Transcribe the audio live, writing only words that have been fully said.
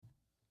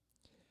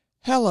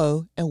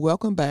Hello, and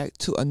welcome back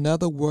to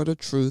another Word of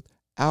Truth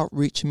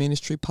Outreach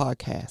Ministry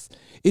podcast.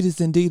 It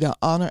is indeed an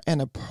honor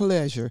and a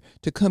pleasure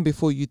to come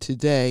before you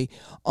today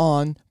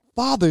on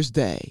Father's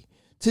Day.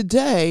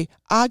 Today,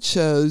 I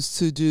chose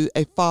to do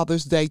a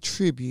Father's Day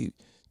tribute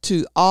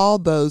to all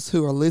those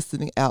who are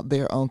listening out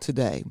there on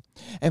today.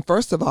 And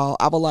first of all,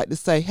 I would like to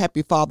say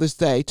Happy Father's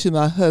Day to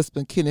my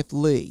husband, Kenneth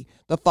Lee,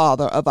 the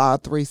father of our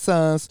three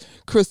sons,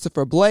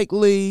 Christopher Blake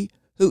Lee,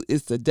 who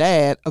is the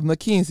dad of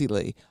Mackenzie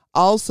Lee.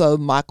 Also,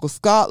 Michael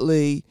Scott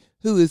Lee,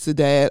 who is the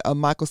dad of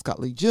Michael Scott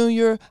Lee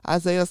Jr.,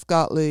 Isaiah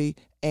Scott Lee,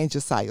 and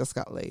Josiah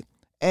Scott Lee.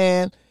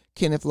 And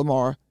Kenneth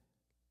Lamar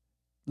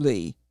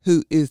Lee,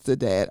 who is the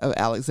dad of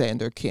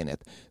Alexander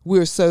Kenneth.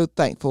 We're so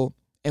thankful,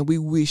 and we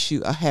wish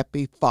you a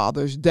happy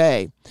Father's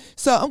Day.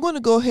 So I'm going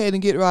to go ahead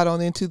and get right on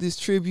into this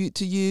tribute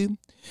to you.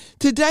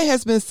 Today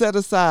has been set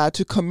aside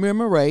to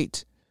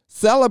commemorate,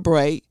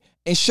 celebrate,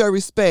 and show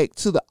respect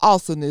to the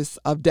awesomeness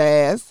of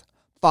dads,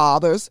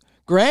 fathers,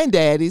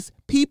 granddaddies,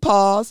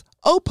 peepaws,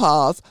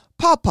 opaws,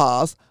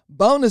 papas,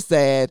 bonus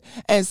dad,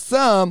 and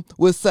some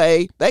would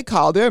say they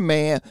call their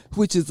man,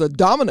 which is a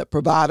dominant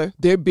provider,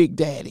 their big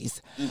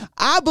daddies.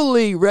 I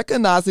believe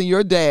recognizing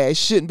your dad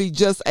shouldn't be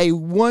just a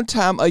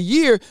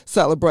one-time-a-year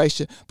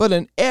celebration, but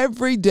an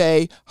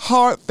everyday,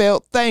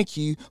 heartfelt thank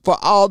you for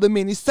all the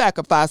many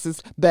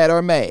sacrifices that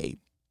are made.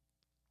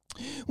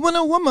 When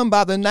a woman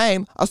by the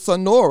name of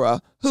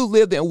Sonora, who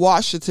lived in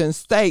Washington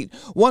State,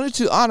 wanted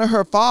to honor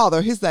her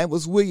father, his name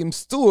was William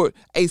Stewart,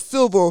 a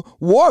Civil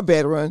War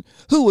veteran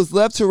who was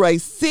left to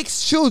raise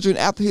 6 children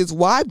after his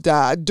wife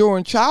died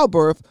during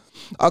childbirth.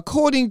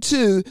 According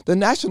to the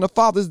National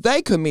Father's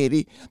Day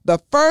Committee, the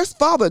first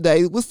Father's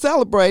Day was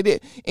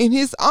celebrated in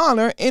his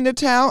honor in the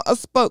town of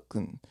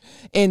Spokane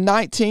in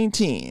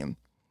 1910.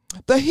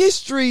 The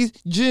history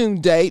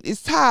June date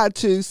is tied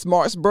to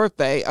Smart's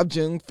birthday of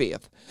June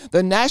 5th.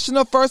 The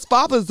National First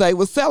Father's Day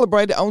was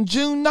celebrated on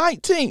June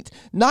 19th,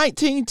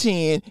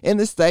 1910 in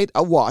the state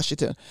of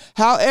Washington.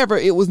 However,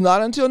 it was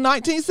not until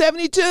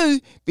 1972,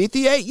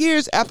 58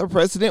 years after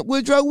President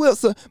Woodrow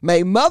Wilson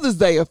made Mother's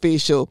Day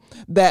official,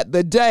 that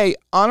the day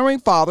honoring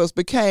fathers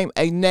became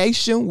a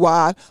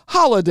nationwide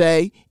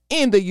holiday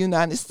in the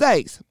United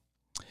States.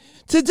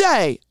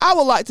 Today, I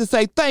would like to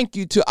say thank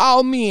you to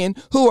all men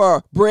who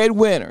are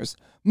breadwinners,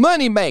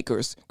 money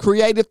makers,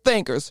 creative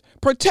thinkers,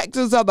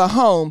 protectors of the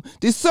home,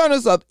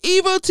 discerners of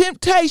evil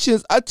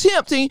temptations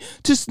attempting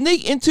to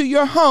sneak into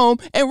your home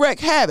and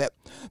wreak havoc,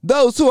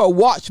 those who are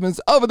watchmen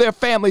over their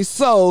family's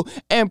soul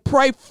and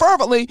pray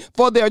fervently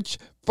for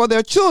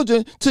their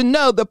children to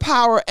know the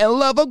power and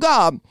love of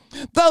God,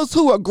 those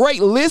who are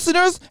great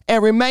listeners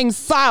and remain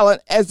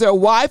silent as their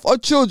wife or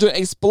children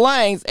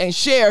explains and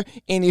share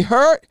any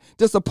hurt,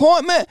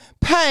 disappointment,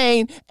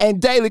 pain,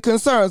 and daily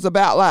concerns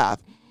about life.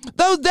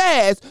 Those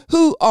dads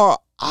who are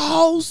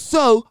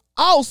also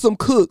awesome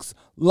cooks,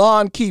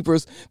 lawn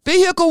keepers,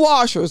 vehicle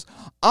washers,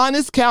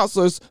 honest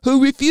counselors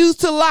who refuse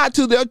to lie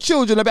to their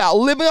children about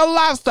living a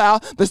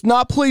lifestyle that's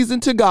not pleasing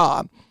to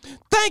God.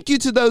 Thank you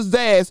to those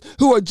dads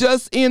who are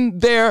just in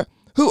their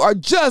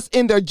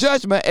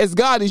judgment as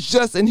God is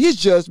just in his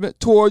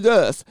judgment toward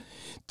us.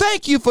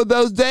 Thank you for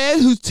those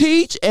dads who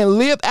teach and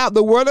live out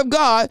the word of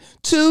God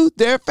to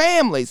their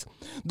families.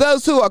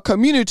 Those who are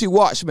community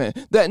watchmen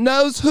that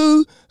knows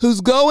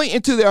who's going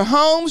into their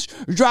homes,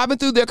 driving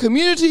through their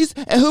communities,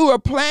 and who are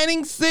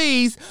planting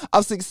seeds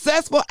of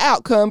successful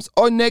outcomes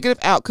or negative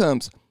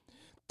outcomes.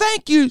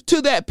 Thank you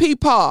to that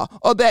peepaw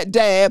or that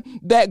dad,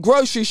 that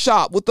grocery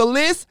shop with a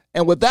list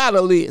and without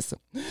a list.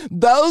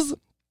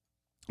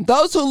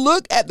 Those who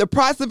look at the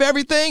price of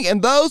everything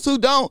and those who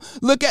don't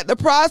look at the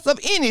price of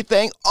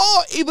anything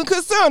or even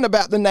concerned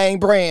about the name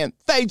brand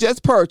they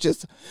just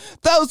purchased.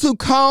 Those who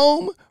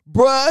comb,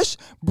 brush,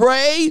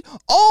 braid,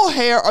 oil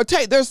hair, or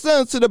take their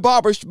sons to the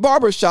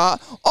barber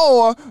shop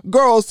or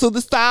girls to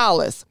the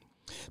stylist.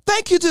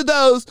 Thank you to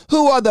those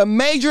who are the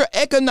major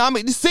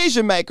economic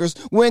decision makers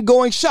when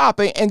going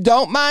shopping and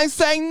don't mind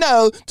saying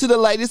no to the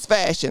latest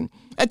fashion.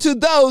 And to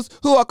those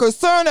who are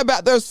concerned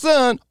about their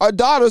son or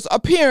daughter's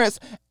appearance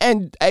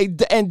and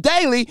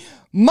daily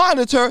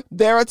monitor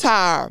their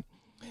attire.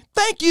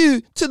 Thank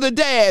you to the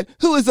dad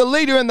who is a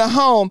leader in the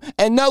home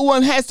and no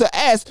one has to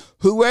ask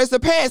who wears the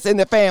pants in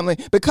the family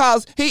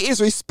because he is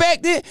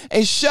respected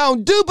and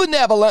shown due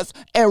benevolence,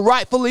 and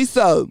rightfully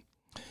so.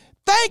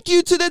 Thank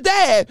you to the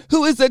dad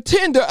who is the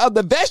tender of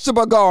the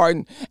vegetable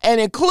garden and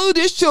include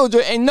his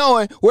children in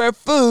knowing where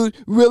food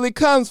really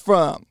comes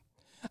from.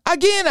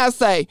 Again, I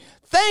say,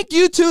 thank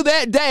you to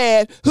that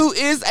dad who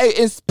is an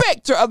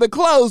inspector of the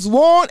clothes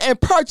worn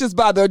and purchased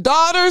by their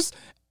daughters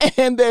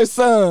and their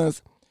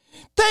sons.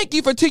 Thank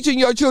you for teaching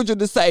your children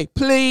to say,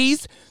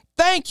 please,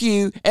 thank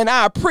you, and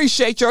I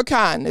appreciate your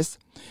kindness.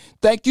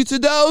 Thank you to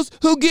those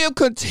who give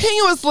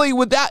continuously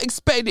without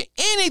expecting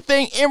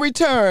anything in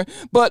return,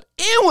 but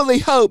inwardly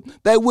hope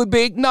they would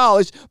be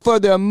acknowledged for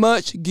their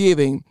much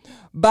giving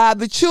by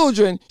the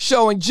children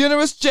showing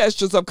generous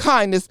gestures of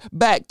kindness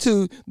back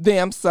to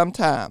them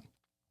sometime.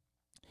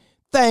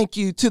 Thank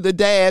you to the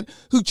dad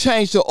who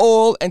changed the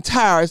oil and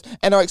tires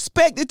and are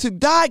expected to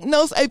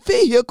diagnose a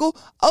vehicle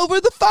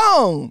over the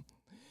phone.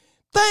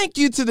 Thank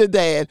you to the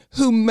dad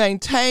who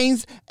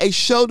maintains a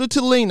shoulder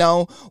to lean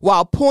on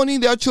while pointing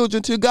their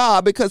children to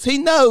God because he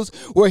knows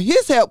where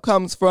his help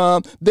comes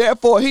from.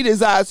 Therefore, he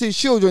desires his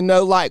children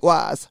know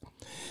likewise.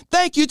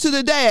 Thank you to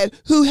the dad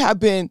who have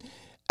been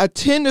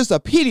attenders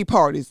of pity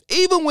parties,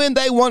 even when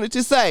they wanted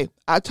to say,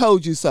 I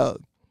told you so.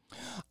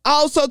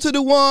 Also to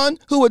the one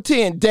who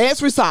attend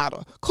dance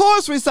recital,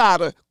 chorus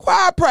recital,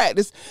 choir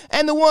practice,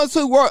 and the ones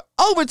who work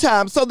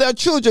overtime so their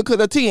children could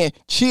attend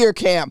cheer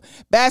camp,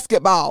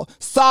 basketball,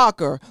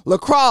 soccer,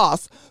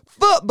 lacrosse,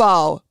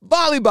 football,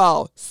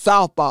 volleyball,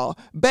 softball,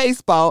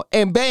 baseball,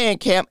 and band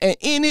camp, and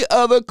any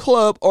other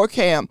club or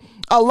camp,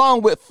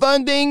 along with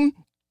funding,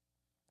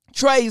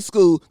 trade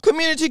school,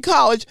 community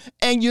college,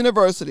 and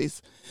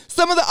universities.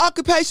 Some of the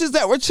occupations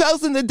that were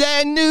chosen, the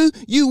dad knew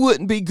you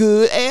wouldn't be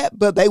good at,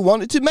 but they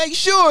wanted to make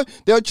sure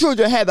their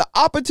children had the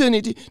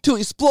opportunity to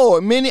explore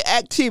many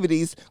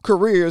activities,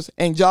 careers,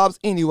 and jobs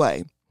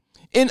anyway.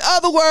 In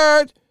other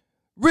words,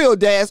 real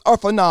dads are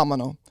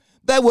phenomenal.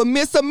 They will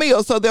miss a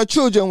meal so their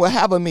children will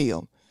have a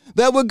meal.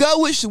 They will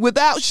go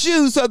without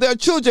shoes so their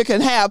children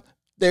can have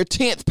their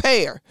 10th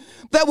pair.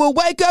 They will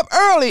wake up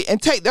early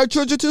and take their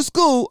children to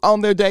school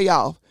on their day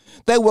off.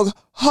 They will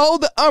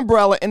hold the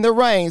umbrella in the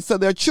rain so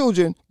their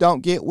children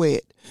don't get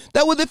wet.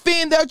 They will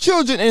defend their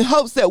children in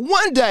hopes that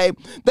one day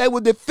they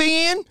will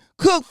defend,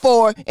 cook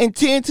for, and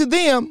tend to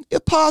them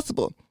if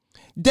possible.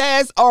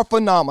 Dads are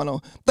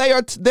phenomenal.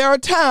 There are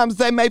times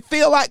they may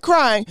feel like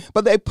crying,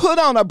 but they put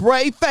on a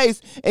brave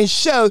face and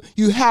show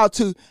you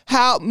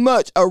how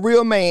much a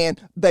real man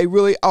they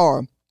really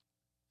are.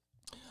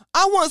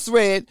 I once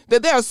read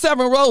that there are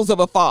 7 roles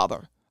of a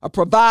father: a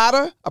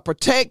provider, a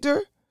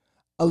protector,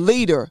 a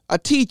leader, a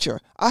teacher,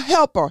 a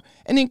helper,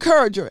 an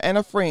encourager, and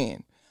a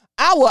friend.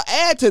 I will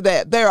add to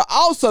that there are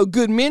also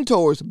good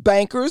mentors,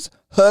 bankers,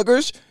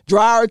 huggers,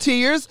 dryer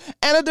tears,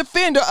 and a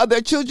defender of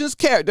their children's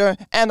character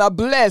and a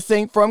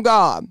blessing from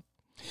God.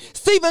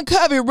 Stephen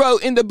Covey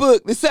wrote in the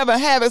book, The 7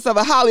 Habits of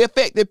a Highly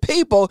Effective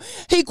People,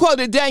 he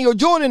quoted Daniel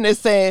Jordan as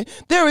saying,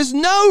 "There is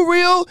no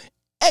real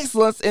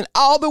excellence in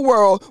all the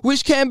world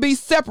which can be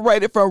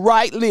separated from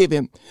right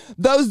living.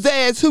 Those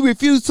dads who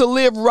refuse to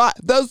live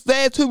righteous,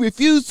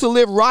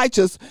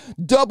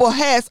 double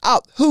hats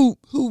out. Who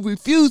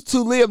refuse to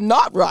live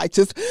not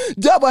righteous,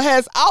 double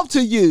hats off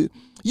to you.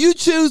 You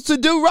choose to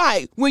do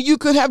right when you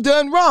could have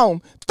done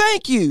wrong.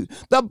 Thank you."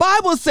 The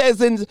Bible says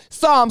in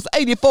Psalms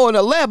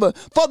 84:11,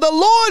 "For the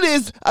Lord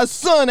is a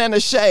sun and a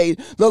shade.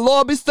 The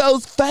Lord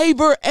bestows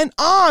favor and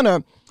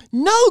honor.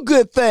 No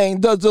good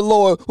thing does the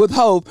Lord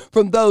withhold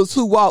from those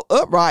who walk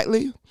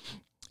uprightly."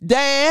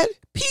 Dad,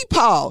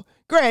 Peepaw,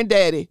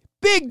 Granddaddy,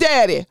 Big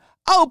Daddy,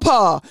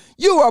 Opa,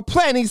 you are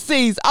planting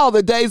seeds all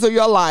the days of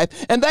your life,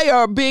 and they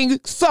are being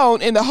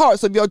sown in the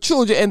hearts of your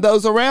children and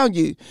those around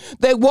you.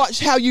 They watch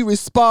how you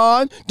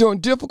respond during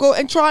difficult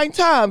and trying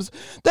times.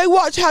 They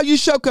watch how you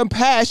show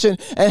compassion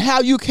and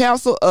how you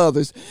counsel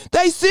others.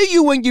 They see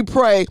you when you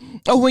pray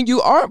or when you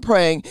aren't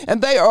praying,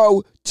 and they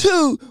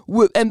too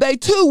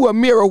will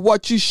mirror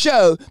what you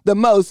show the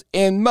most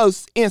in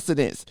most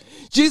incidents.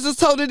 Jesus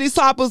told the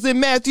disciples in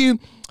Matthew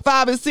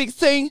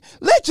 5:16,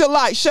 "Let your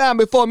light shine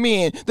before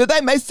men, that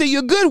they may see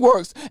your good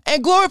works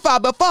and glorify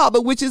the Father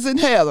which is in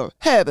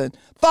heaven."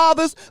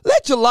 Fathers,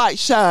 let your light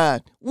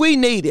shine. We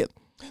need it.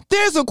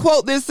 There's a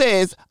quote that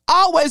says,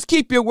 "Always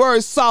keep your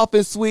words soft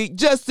and sweet,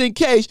 just in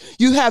case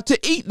you have to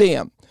eat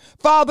them."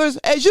 Fathers,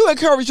 as you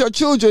encourage your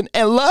children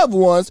and loved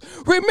ones,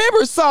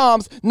 remember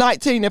Psalms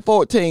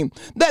 19:14,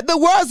 that the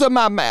words of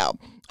my mouth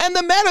and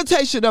the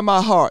meditation of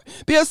my heart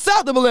be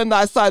acceptable in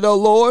thy sight, O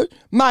Lord,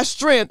 my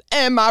strength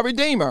and my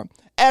redeemer.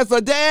 As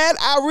a dad,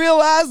 I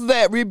realize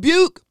that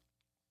rebuke,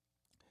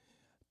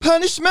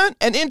 punishment,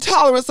 and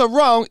intolerance of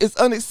wrong is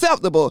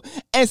unacceptable,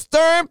 and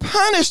stern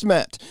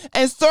punishment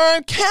and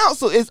stern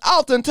counsel is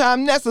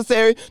oftentimes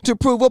necessary to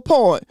prove a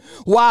point.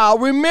 While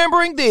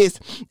remembering this,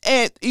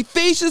 at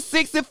Ephesians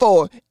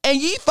 6:4,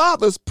 "And ye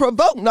fathers,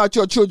 provoke not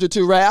your children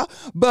to wrath,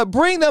 but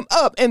bring them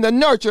up in the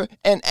nurture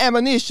and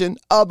admonition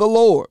of the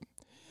Lord."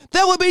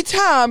 There will be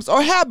times,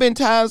 or have been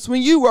times,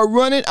 when you were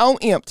running on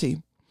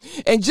empty.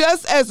 And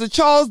just as the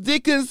Charles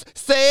Dickens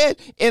said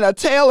in A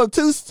Tale of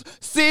Two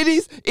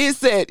Cities, it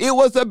said, "It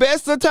was the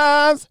best of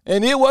times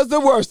and it was the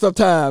worst of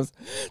times."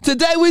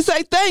 Today we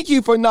say thank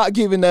you for not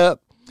giving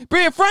up.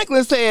 Ben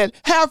Franklin said,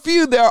 "How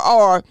few there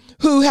are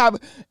who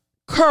have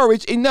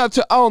courage enough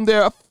to own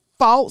their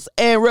faults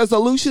and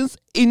resolutions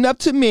enough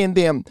to mend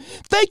them."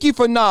 Thank you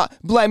for not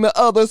blaming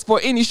others for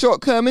any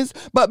shortcomings,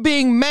 but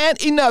being man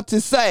enough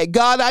to say,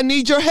 "God, I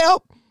need your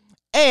help,"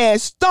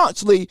 and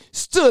staunchly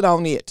stood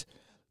on it.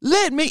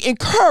 Let me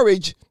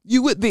encourage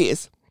you with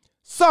this.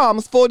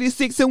 Psalms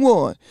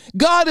 46:1.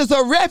 God is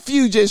a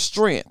refuge and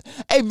strength,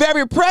 a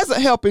very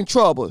present help in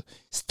trouble.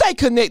 Stay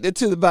connected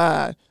to the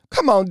vine.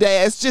 Come on,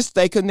 dads, just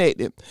stay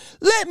connected.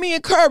 Let me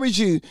encourage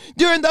you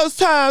during those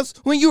times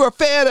when you are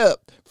fed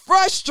up,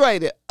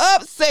 frustrated,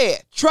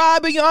 upset,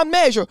 tried beyond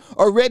measure,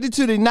 or ready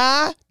to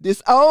deny,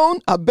 disown,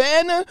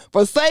 abandon,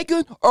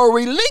 forsaken, or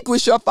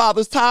relinquish your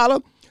father's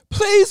title,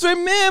 please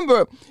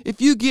remember,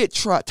 if you get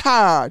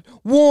tired,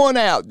 worn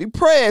out,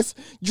 depressed,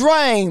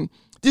 drained,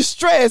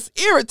 distressed,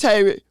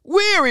 irritated,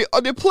 weary,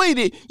 or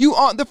depleted, you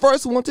aren't the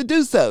first one to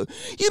do so.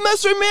 You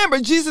must remember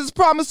Jesus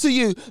promised to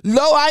you,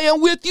 "Lo, I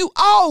am with you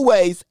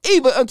always,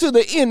 even unto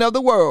the end of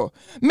the world."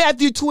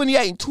 Matthew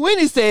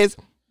 28:20 says,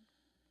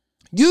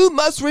 You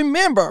must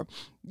remember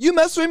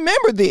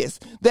this,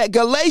 that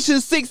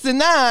Galatians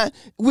 6:9,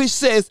 which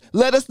says,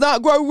 "Let us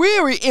not grow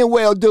weary in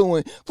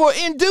well-doing, for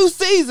in due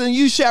season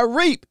you shall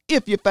reap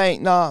if you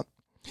faint not."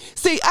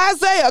 See,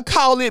 Isaiah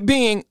called it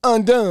being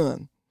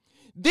undone.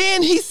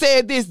 Then he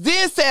said this,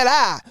 "Then said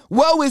I,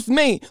 woe is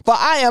me, for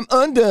I am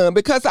undone,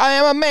 because I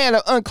am a man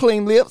of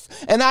unclean lips,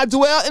 and I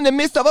dwell in the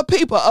midst of a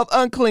people of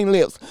unclean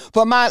lips.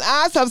 For mine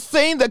eyes have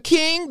seen the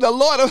King, the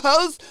Lord of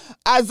hosts."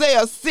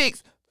 Isaiah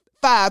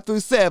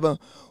 6:5-7.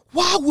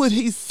 Why would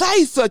he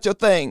say such a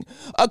thing?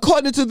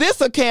 According to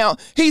this account,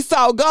 he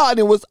saw God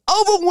and was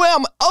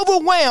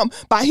overwhelmed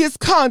by his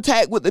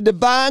contact with the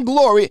divine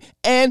glory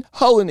and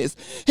holiness.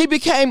 He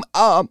became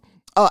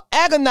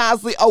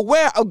agonizingly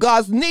aware of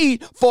God's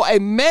need for a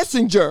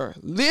messenger.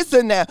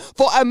 Listen now,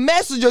 for a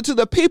messenger to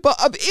the people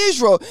of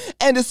Israel.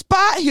 And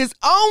despite his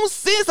own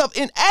sense of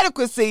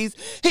inadequacies,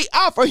 he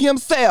offered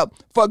himself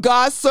for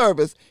God's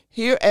service.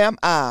 Here am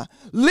I.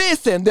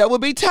 Listen, there will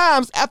be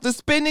times after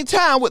spending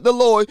time with the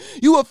Lord,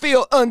 you will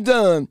feel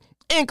undone,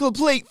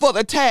 incomplete for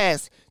the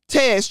task,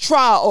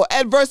 trial, or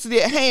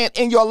adversity at hand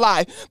in your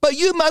life. But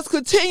you must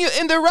continue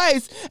in the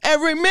race.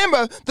 And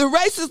remember, the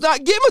race is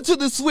not given to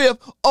the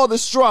swift or the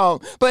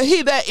strong, but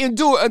he that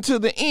endure unto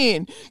the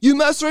end. You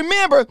must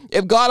remember,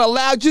 if God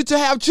allowed you to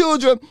have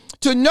children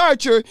to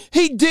nurture,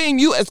 he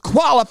deemed you as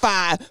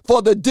qualified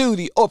for the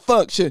duty or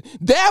function.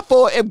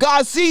 Therefore, if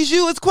God sees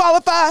you as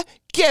qualified,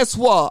 guess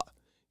what?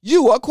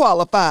 You are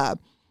qualified.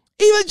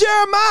 Even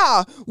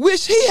Jeremiah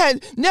wished he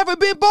had never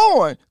been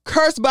born.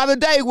 "Cursed by the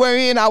day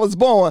wherein I was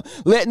born.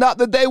 Let not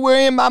the day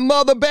wherein my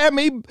mother bare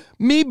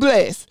me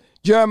bless."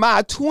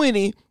 Jeremiah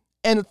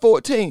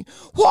 20:14.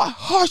 What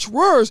harsh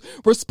words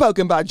were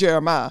spoken by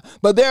Jeremiah.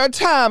 But there are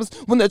times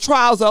when the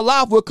trials of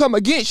life will come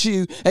against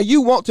you and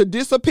you want to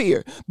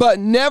disappear. But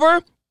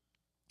never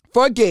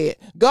forget,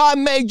 God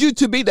made you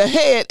to be the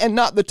head and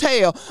not the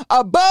tail,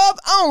 above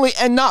only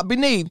and not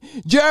beneath.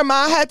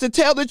 Jeremiah had to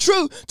tell the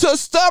truth to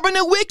stubborn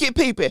and wicked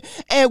people.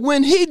 And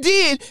when he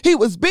did, he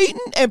was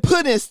beaten and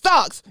put in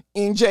stocks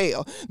in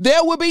jail.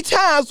 There will be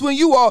times when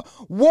you are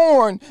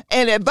warned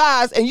and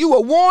advised, and you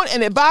will warn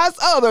and advise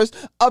others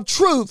of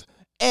truth.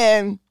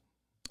 And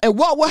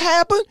what will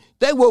happen?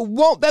 They will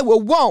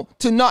want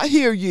to not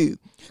hear you.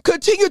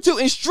 Continue to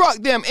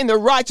instruct them in the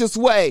righteous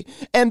way,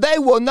 and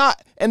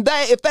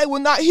if they will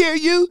not hear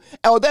you,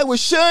 or they will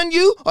shun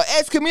you or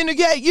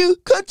excommunicate you,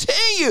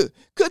 continue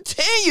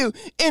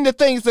in the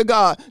things of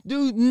God.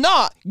 Do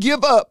not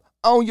give up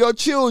on your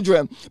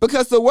children,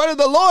 because the word of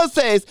the Lord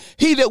says,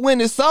 "He that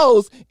winneth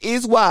souls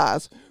is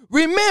wise."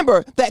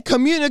 Remember that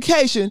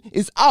communication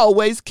is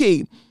always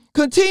key.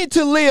 Continue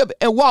to live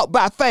and walk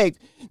by faith.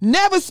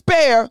 Never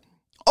spare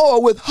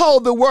or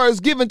withhold the words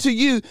given to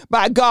you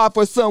by God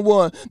for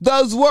someone.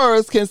 Those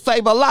words can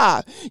save a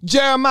life.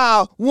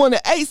 Jeremiah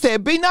 1:8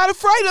 said, "Be not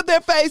afraid of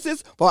their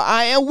faces, for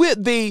I am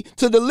with thee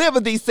to deliver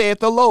thee, saith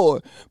the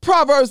Lord."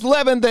 Proverbs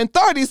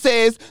 11:30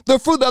 says, "The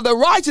fruit of the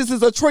righteous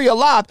is a tree of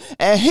life,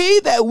 and he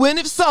that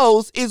winneth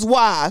souls is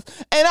wise."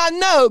 And I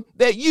know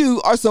that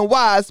you are some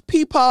wise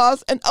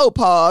peepaws and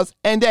opaws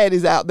and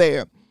daddies out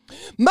there.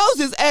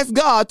 Moses asked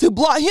God to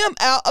blot him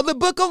out of the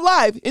book of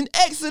life in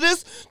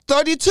Exodus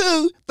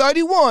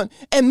 32:31.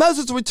 And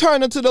Moses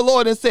returned unto the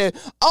Lord and said,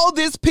 "Oh,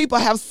 this people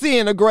have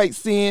sinned a great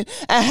sin,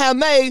 and have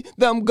made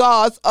them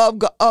gods of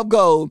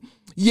gold.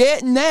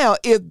 Yet now,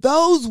 if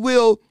thou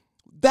wilt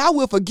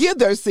forgive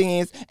their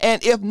sins,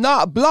 and if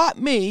not, blot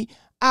me,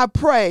 I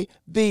pray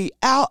thee,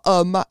 out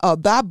of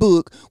thy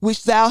book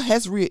which thou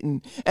hast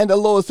written." And the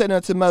Lord said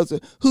unto Moses,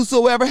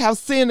 "Whosoever hath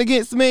sinned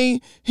against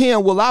me,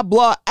 him will I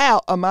blot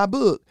out of my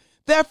book.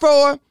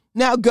 Therefore,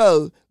 now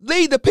go,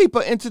 lead the people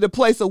into the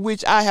place of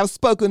which I have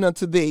spoken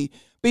unto thee.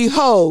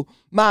 Behold,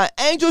 my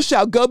angel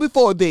shall go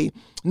before thee.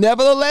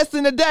 Nevertheless,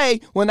 in the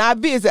day when I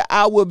visit,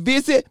 I will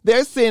visit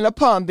their sin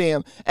upon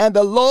them." And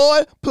the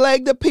Lord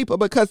plagued the people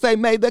because they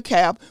made the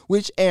calf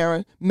which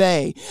Aaron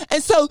made.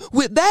 And so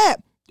with that,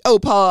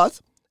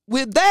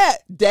 with that,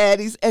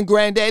 daddies and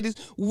granddaddies,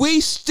 we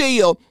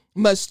still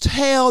must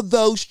tell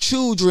those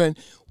children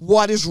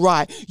what is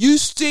right. You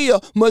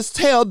still must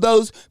tell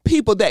those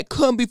people that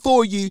come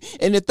before you,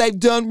 and if they've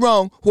done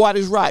wrong, what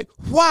is right.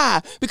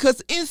 Why?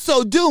 Because in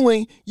so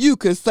doing, you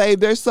could save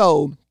their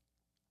soul.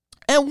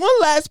 And one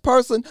last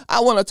person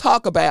I want to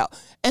talk about,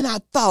 and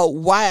I thought,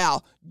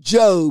 wow,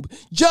 Job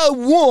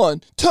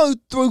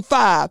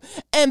 1:2-5.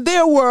 "And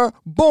there were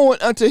born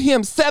unto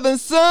him 7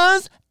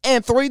 sons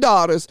and 3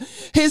 daughters.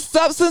 His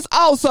substance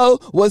also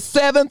was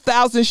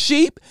 7,000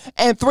 sheep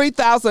and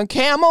 3,000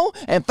 camel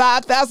and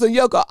 5,000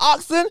 yoke of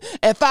oxen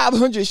and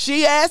 500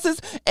 she-asses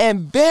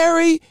and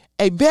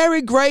a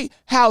very great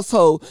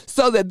household,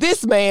 so that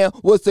this man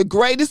was the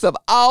greatest of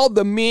all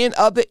the men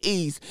of the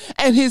East.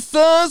 And his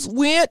sons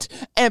went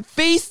and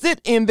feasted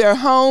in their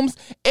homes,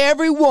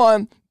 every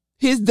one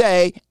his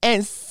day,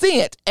 and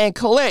sent and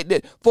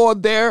collected for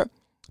their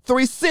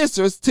 3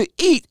 sisters to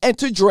eat and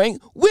to drink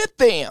with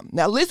them.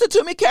 Now listen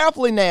to me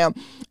carefully now.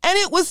 And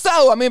it was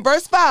so,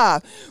 verse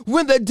 5,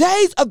 when the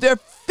days of their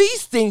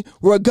feasting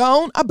were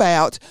gone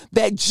about,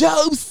 that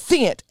Job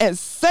sent and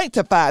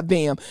sanctified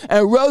them,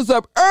 and rose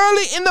up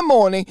early in the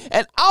morning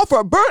and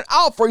offered burnt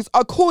offerings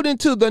according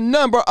to the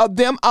number of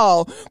them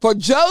all. For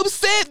Job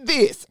said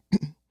this,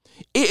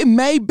 it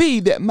may be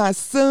that my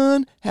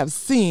son have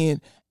sinned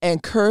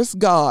and cursed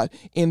God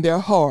in their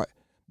heart.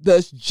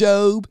 Thus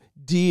Job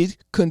did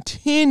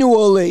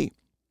continually.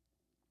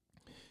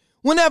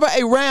 Whenever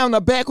a round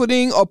of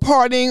banqueting or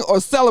partying or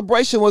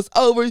celebration was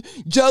over,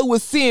 Job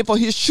would send for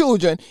his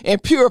children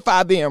and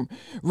purify them,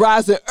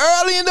 rising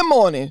early in the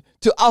morning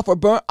to offer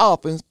burnt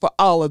offerings for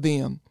all of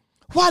them.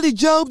 Why did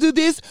Job do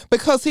this?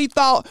 Because he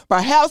thought,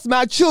 perhaps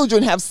my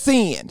children have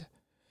sinned,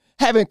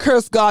 having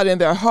cursed God in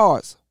their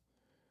hearts.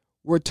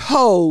 We're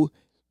told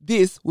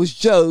this was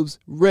Job's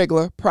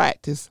regular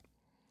practice.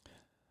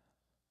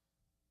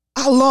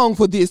 I long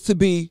for this to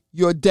be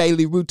your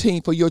daily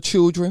routine for your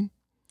children.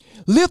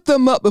 Lift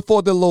them up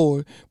before the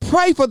Lord.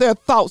 Pray for their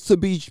thoughts to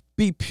be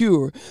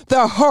pure,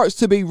 their hearts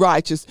to be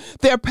righteous,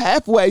 their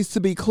pathways to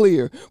be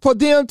clear, for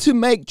them to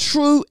make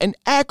true and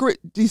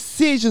accurate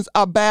decisions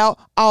about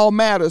all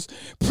matters.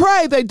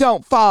 Pray they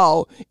don't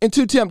fall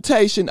into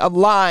temptation of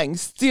lying,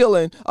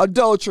 stealing,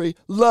 adultery,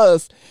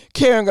 lust,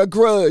 carrying a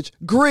grudge,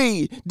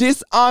 greed,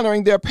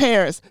 dishonoring their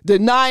parents,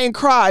 denying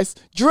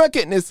Christ,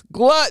 drunkenness,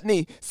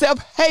 gluttony,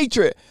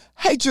 self-hatred,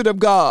 hatred of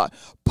God,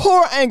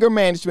 poor anger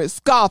management,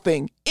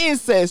 scoffing,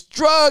 incest,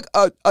 drug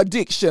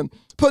addiction,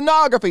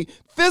 pornography,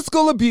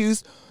 physical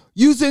abuse,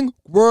 using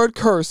word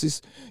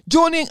curses,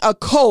 joining a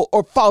cult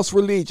or false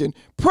religion,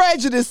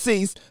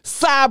 prejudices,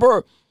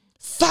 cyber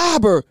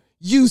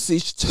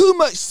usage, too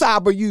much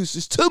cyber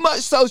usage, too much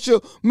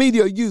social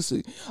media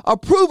usage,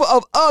 approval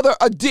of other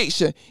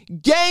addiction,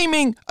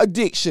 gaming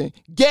addiction,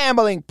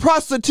 gambling,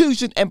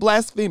 prostitution, and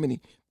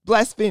blasphemy.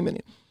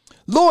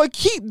 Lord,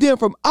 keep them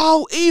from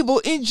all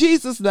evil in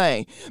Jesus'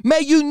 name.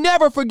 May you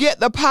never forget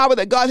the power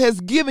that God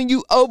has given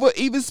you over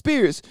evil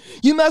spirits.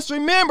 You must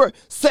remember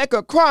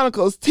 2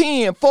 Chronicles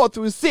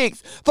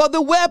 10:4-6. For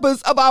the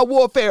weapons of our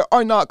warfare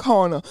are not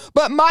carnal,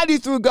 but mighty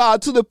through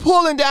God to the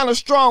pulling down of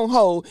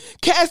stronghold,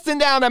 casting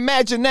down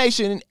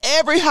imagination and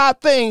every high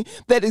thing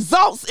that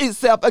exalts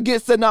itself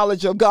against the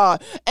knowledge of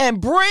God, and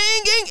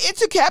bringing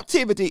into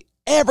captivity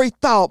every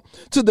thought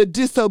to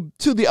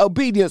the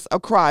obedience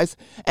of Christ,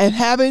 and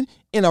having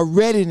in a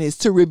readiness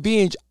to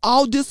revenge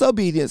all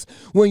disobedience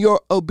when your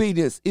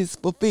obedience is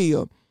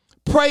fulfilled.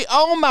 Pray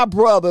on, my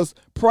brothers,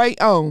 pray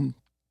on.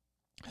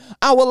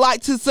 I would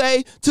like to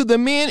say to the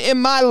men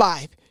in my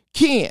life,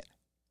 Kent,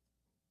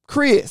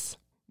 Chris,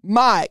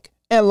 Mike,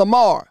 and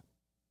Lamar,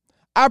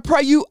 I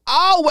pray you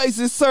always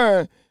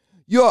discern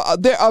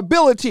their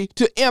ability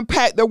to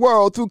impact the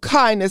world through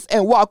kindness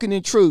and walking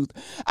in truth.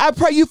 I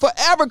pray you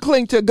forever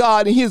cling to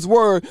God and his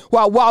word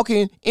while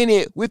walking in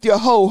it with your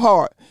whole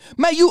heart.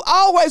 May you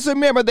always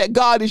remember that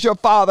God is your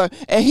Father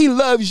and he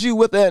loves you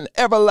with an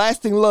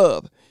everlasting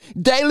love.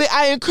 Daily,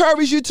 I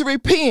encourage you to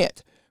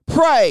repent,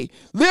 pray,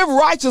 live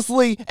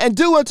righteously, and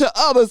do unto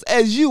others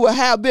as you will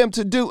have them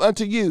to do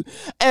unto you.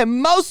 And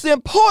most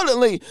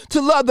importantly, to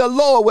love the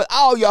Lord with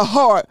all your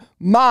heart,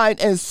 mind,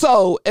 and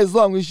soul as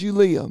long as you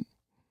live.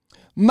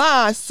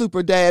 My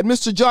super dad,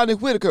 Mr. Johnny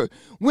Whitaker,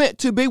 went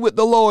to be with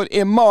the Lord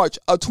in March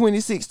of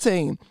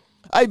 2016.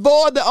 A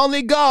void that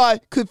only God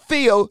could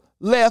fill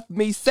left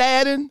me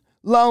saddened,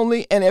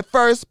 lonely, and at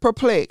first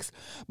perplexed.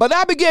 But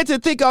I began to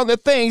think on the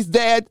things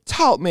Dad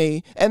taught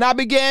me, and I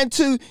began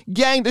to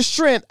gain the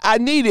strength I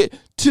needed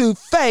to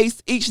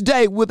face each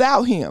day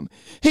without him.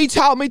 He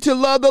taught me to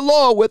love the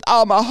Lord with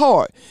all my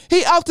heart.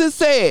 He often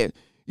said,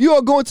 "You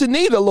are going to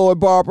need the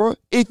Lord, Barbara,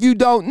 if you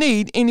don't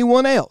need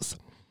anyone else."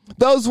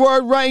 Those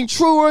words reign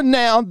truer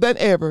now than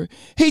ever.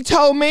 He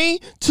told me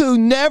to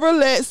never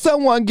let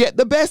someone get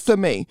the best of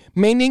me,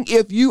 meaning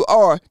if you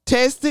are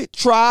tested,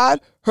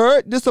 tried,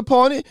 hurt,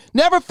 disappointed,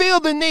 never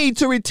feel the need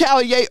to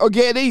retaliate or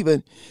get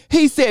even.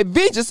 He said,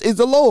 vengeance is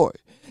the Lord.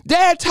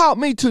 Dad taught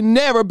me to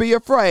never be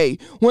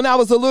afraid. When I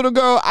was a little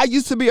girl, I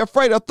used to be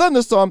afraid of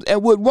thunderstorms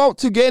and would want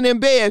to get in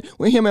bed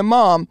with him and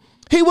Mom.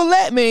 He would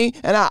let me,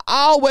 and I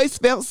always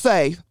felt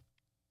safe.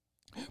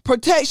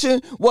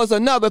 Protection was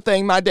another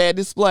thing my dad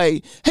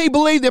displayed. He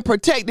believed in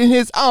protecting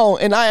his own,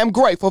 and I am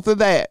grateful for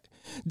that.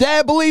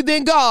 Dad believed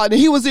in God, and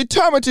he was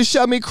determined to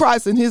show me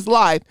Christ in his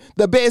life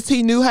the best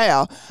he knew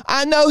how.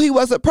 I know he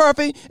wasn't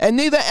perfect, and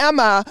neither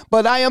am I,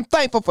 but I am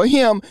thankful for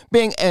him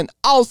being an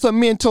awesome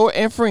mentor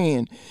and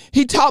friend.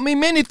 He taught me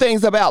many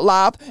things about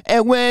life,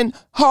 and when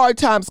hard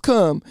times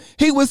come,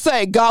 he would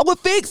say, God will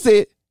fix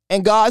it,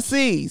 and God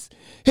sees.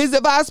 His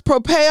advice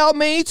propelled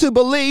me to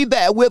believe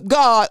that with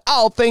God,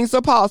 all things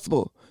are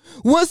possible.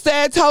 Once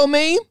Dad told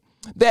me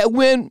that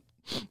when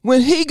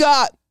he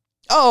got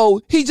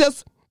old, he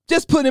just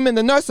put him in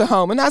the nursing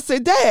home. And I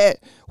said, Dad,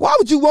 why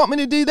would you want me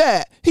to do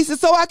that? He said,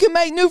 so I can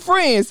make new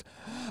friends.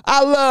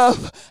 I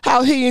love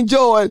how he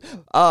enjoyed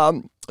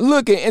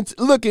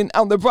looking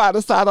on the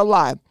brighter side of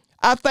life.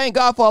 I thank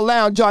God for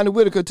allowing Johnny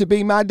Whitaker to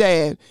be my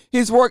dad.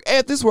 His work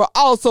ethics were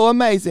also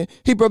amazing.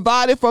 He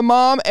provided for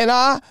Mom and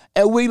I,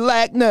 and we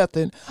lacked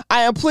nothing.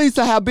 I am pleased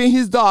to have been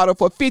his daughter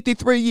for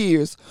 53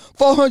 years,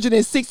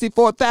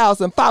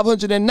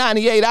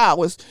 464,598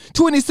 hours,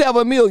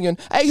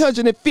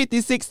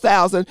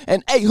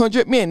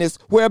 27,856,800 minutes,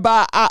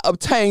 whereby I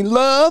obtained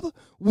love,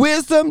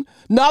 wisdom,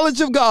 knowledge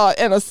of God,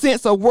 and a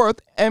sense of worth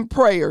and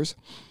prayers.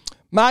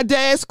 My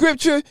dad's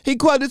scripture he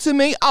quoted to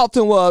me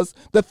often was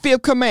the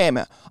 5th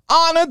commandment.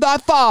 Honor thy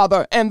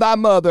father and thy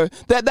mother,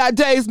 that thy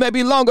days may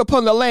be long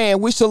upon the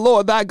land which the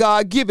Lord thy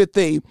God giveth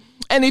thee.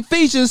 And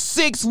Ephesians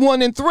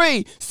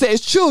 6:1-3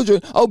 says,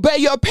 children, obey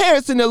your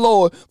parents in the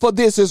Lord, for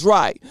this is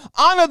right.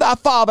 Honor thy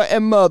father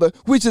and mother,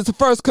 which is the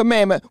first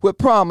commandment with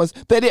promise,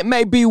 that it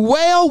may be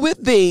well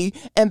with thee,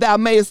 and thou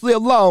mayest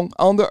live long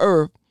on the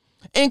earth.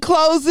 In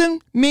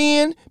closing,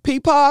 men,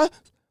 peepaw,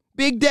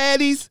 big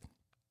daddies,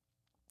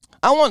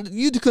 I want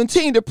you to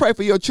continue to pray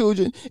for your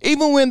children,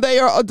 even when they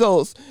are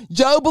adults.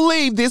 Joe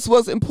believed this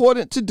was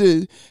important to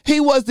do. He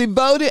was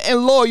devoted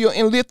and loyal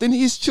in lifting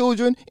his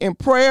children in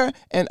prayer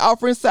and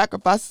offering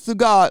sacrifices to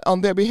God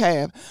on their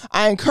behalf.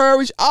 I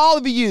encourage all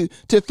of you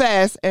to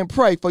fast and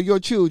pray for your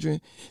children.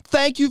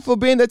 Thank you for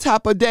being the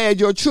type of dad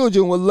your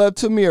children would love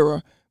to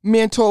mirror.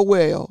 Mentor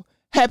well.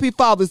 Happy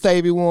Father's Day,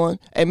 everyone,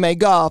 and may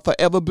God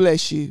forever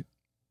bless you.